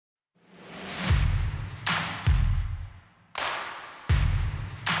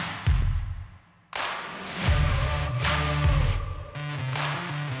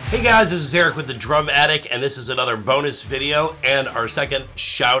Hey guys, this is Eric with the Drum Attic, and this is another bonus video and our second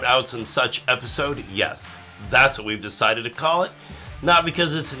shout-outs and such episode. Yes, that's what we've decided to call it. Not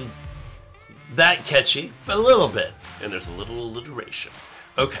because it's that catchy, but a little bit. And there's a little alliteration.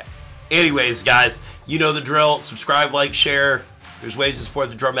 Okay. Anyways, guys, you know the drill. Subscribe, like, share. There's ways to support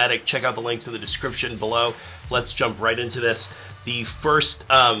the Drum Attic. Check out the links in the description below. Let's jump right into this. The first,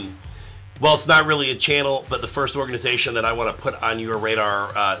 well, it's not really a channel, but the first organization that I want to put on your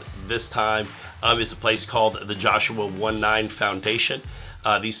radar this time is a place called the Joshua 19 Foundation.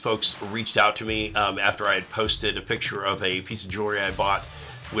 These folks reached out to me after I had posted a picture of a piece of jewelry I bought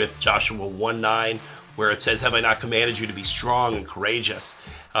with Joshua 19, where it says, "Have I not commanded you to be strong and courageous?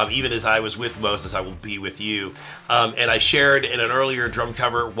 Even as I was with Moses, I will be with you." And I shared in an earlier drum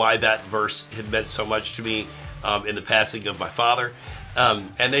cover why that verse had meant so much to me in the passing of my father.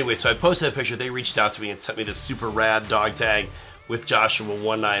 And anyway, so I posted that picture. They reached out to me and sent me this super rad dog tag with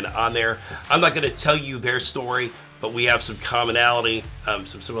Joshua 19 on there. I'm not going to tell you their story, but we have some commonality,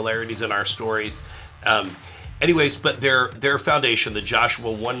 some similarities in our stories. Anyways, but their foundation, the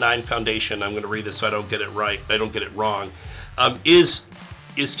Joshua 19 Foundation, I'm going to read this so I don't get it right, I don't get it wrong, is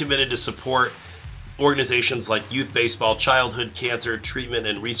committed to support organizations like youth baseball, childhood cancer treatment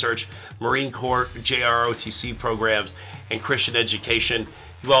and research, Marine Corps, JROTC programs, and Christian education.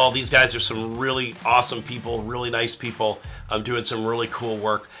 Well, these guys are some really awesome people, really nice people, doing some really cool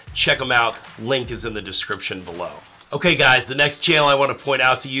work. Check them out. Link is in the description below. Okay, guys, the next channel I want to point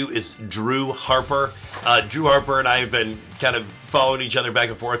out to you is Drew Harper. Drew Harper and I have been kind of following each other back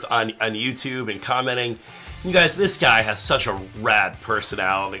and forth on YouTube and commenting. You guys, this guy has such a rad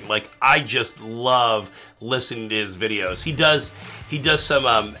personality. Like, I just love listening to his videos. He does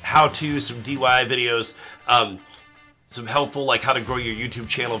some how-to, some DIY videos, some helpful, like how to grow your YouTube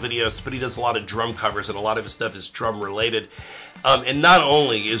channel videos, but he does a lot of drum covers, and a lot of his stuff is drum related. And not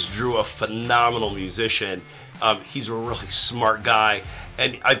only is Drew a phenomenal musician, he's a really smart guy,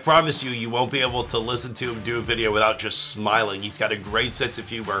 and I promise you, you won't be able to listen to him do a video without just smiling. He's got a great sense of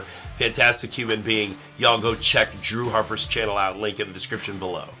humor, fantastic human being. Y'all go check Drew Harper's channel out, link in the description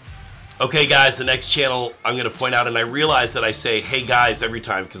below. Okay guys, the next channel I'm going to point out, and I realize that I say hey guys every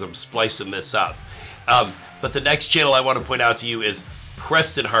time because I'm splicing this up, but the next channel I want to point out to you is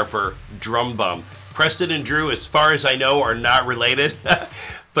Preston Harper Drum Bum. Preston and Drew, as far as I know, are not related.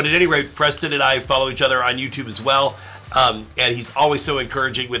 But at any rate, Preston and I follow each other on YouTube as well. And he's always so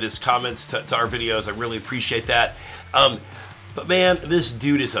encouraging with his comments to our videos. I really appreciate that. But man, this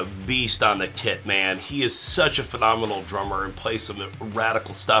dude is a beast on the kit, man. He is such a phenomenal drummer and plays some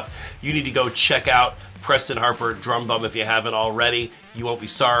radical stuff. You need to go check out Preston Harper Drum Bum if you haven't already. You won't be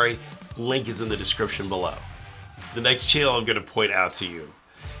sorry. Link is in the description below. The next channel I'm going to point out to you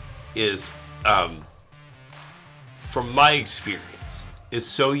is, from my experience, is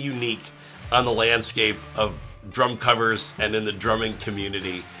so unique on the landscape of drum covers and in the drumming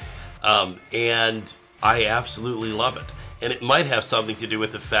community, and I absolutely love it. And it might have something to do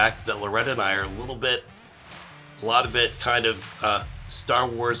with the fact that Loretta and I are a lot of it kind of Star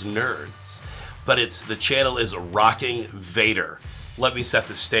Wars nerds. But the channel is Rocking Vader. Let me set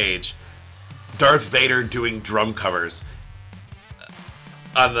the stage. Darth Vader doing drum covers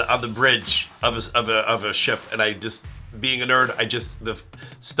on the bridge of a ship, and I just, being a nerd, the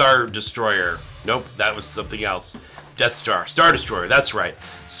Star Destroyer. Nope, that was something else. Death Star. Star Destroyer, that's right.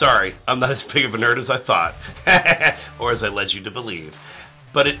 Sorry, I'm not as big of a nerd as I thought. Or as I led you to believe.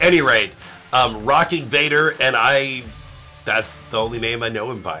 But at any rate, Rocking Vader, and that's the only name I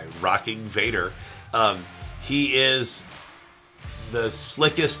know him by. Rocking Vader. He is the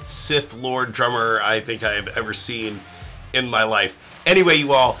slickest Sith Lord drummer I think I have ever seen in my life. Anyway,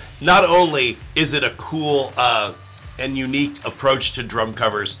 you all, not only is it a cool and unique approach to drum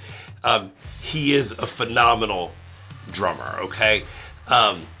covers, he is a phenomenal drummer, okay?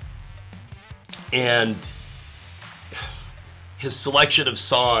 And his selection of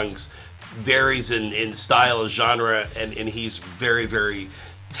songs varies in style, genre, and he's very, very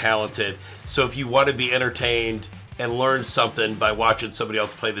talented. So if you want to be entertained and learn something by watching somebody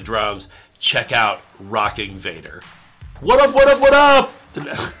else play the drums, check out Rocking Vader. What up, what up, what up?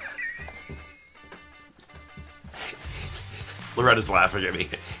 Loretta's laughing at me.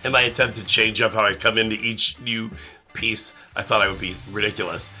 In my attempt to change up how I come into each new piece, I thought I would be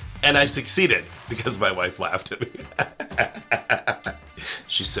ridiculous. And I succeeded because my wife laughed at me.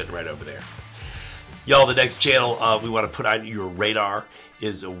 She's sitting right over there. Y'all, the next channel we want to put on your radar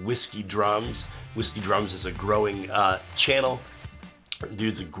is Whiskey Drums. Whiskey Drums is a growing channel.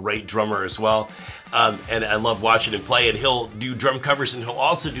 Dude's a great drummer as well, and I love watching him play. And he'll do drum covers, and he'll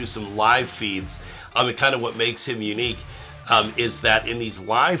also do some live feeds. And kind of what makes him unique is that in these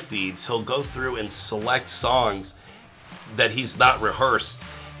live feeds, he'll go through and select songs that he's not rehearsed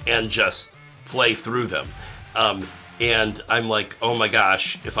and just play through them. And I'm like, oh my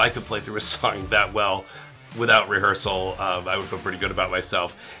gosh, if I could play through a song that well without rehearsal, I would feel pretty good about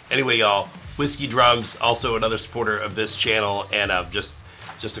myself. Anyway, y'all, Whiskey Drums, also another supporter of this channel, and just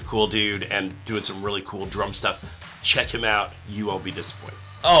a cool dude and doing some really cool drum stuff. Check him out. You won't be disappointed.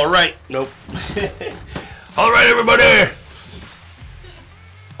 All right. Nope. All right, everybody.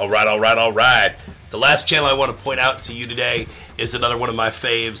 All right, all right, all right. The last channel I want to point out to you today is another one of my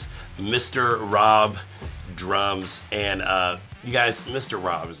faves, Mr. Rob Drums. And you guys, Mr.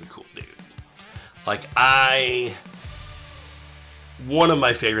 Rob is a cool dude. Like, one of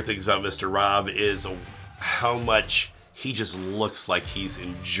my favorite things about Mr. Rob is how much he just looks like he's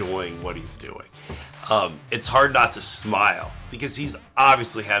enjoying what he's doing. It's hard not to smile because he's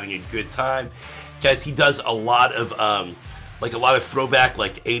obviously having a good time. Guys, he does a lot of like a lot of throwback,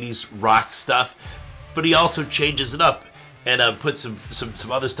 like 80s rock stuff, but he also changes it up and puts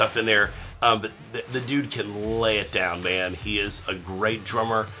some other stuff in there. But the dude can lay it down, man. He is a great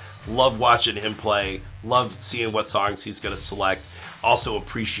drummer. Love watching him play. Love seeing what songs he's going to select. Also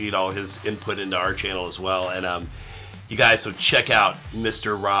appreciate all his input into our channel as well. And you guys, so check out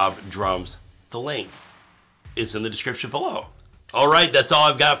Mr. Rob Drums. The link is in the description below. All right, that's all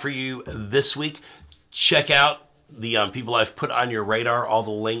I've got for you this week. Check out the people I've put on your radar. All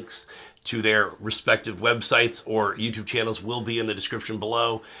the links to their respective websites or YouTube channels will be in the description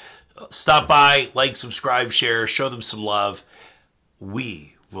below. Stop by, like, subscribe, share, show them some love.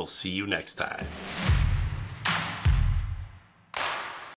 We will see you next time.